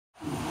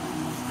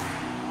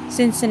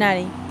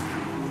Cincinnati.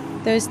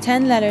 Those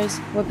 10 letters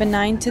were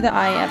benign to the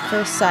eye at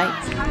first sight.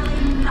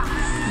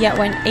 Yet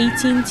when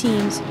 18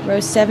 teams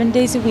rose 7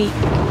 days a week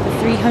for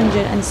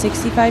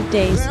 365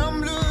 days,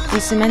 we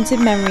cemented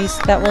memories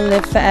that will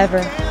live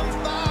forever.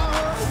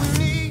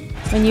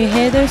 When you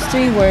hear those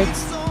 3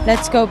 words,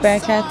 "Let's go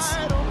Bearcats,"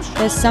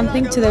 there's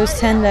something to those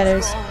 10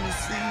 letters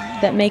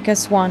that make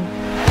us one.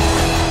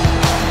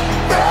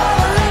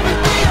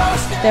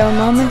 There were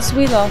moments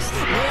we lost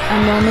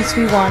and moments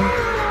we won,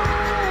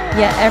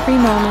 yet every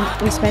moment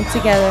we spent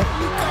together.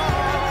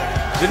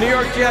 The New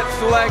York Jets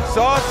select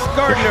Sauce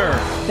Gardner.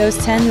 Those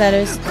 10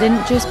 letters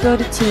didn't just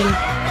build a team,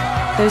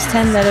 those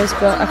 10 letters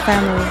built a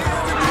family.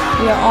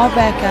 We are all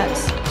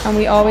Bearcats, and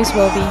we always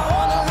will be.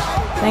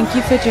 Thank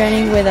you for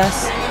journeying with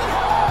us.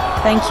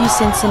 Thank you,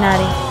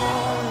 Cincinnati.